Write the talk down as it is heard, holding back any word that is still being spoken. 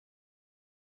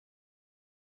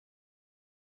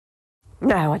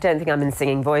No, I don't think I'm in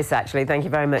singing voice, actually. Thank you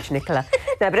very much, Nicola.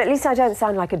 No, but at least I don't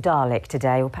sound like a Dalek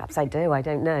today, or perhaps I do, I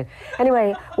don't know.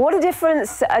 Anyway, what a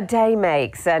difference a day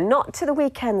makes. Not to the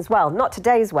weekend's, well, not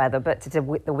today's weather, but to the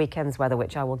weekend's weather,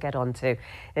 which I will get on to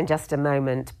in just a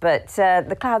moment. But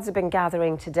the clouds have been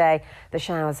gathering today. The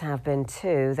showers have been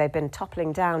too. They've been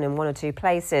toppling down in one or two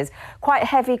places. Quite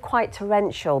heavy, quite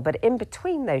torrential, but in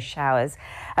between those showers,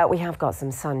 we have got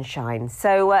some sunshine.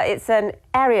 So it's an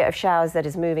area of showers that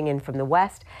is moving in from the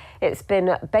west. It's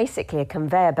been basically a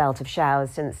conveyor belt of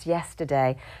showers since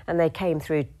yesterday, and they came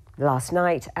through last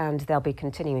night and they'll be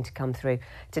continuing to come through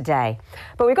today.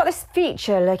 But we've got this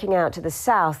feature looking out to the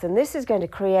south, and this is going to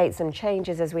create some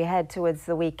changes as we head towards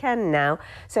the weekend now.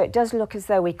 So it does look as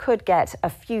though we could get a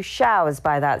few showers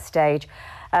by that stage,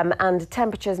 and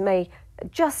temperatures may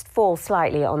just fall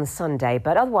slightly on Sunday,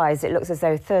 but otherwise it looks as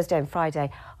though Thursday and Friday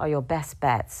are your best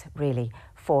bets, really,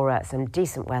 for some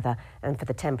decent weather and for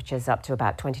the temperatures up to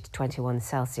about 20 to 21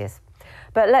 Celsius.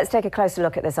 But let's take a closer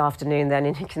look at this afternoon then,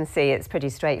 and you can see it's pretty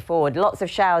straightforward. Lots of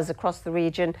showers across the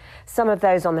region, some of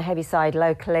those on the heavy side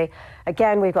locally.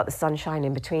 Again, we've got the sunshine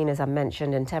in between, as I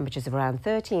mentioned, and temperatures of around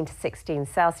 13 to 16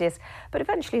 Celsius. But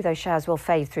eventually those showers will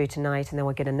fade through tonight, and then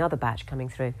we'll get another batch coming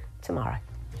through tomorrow.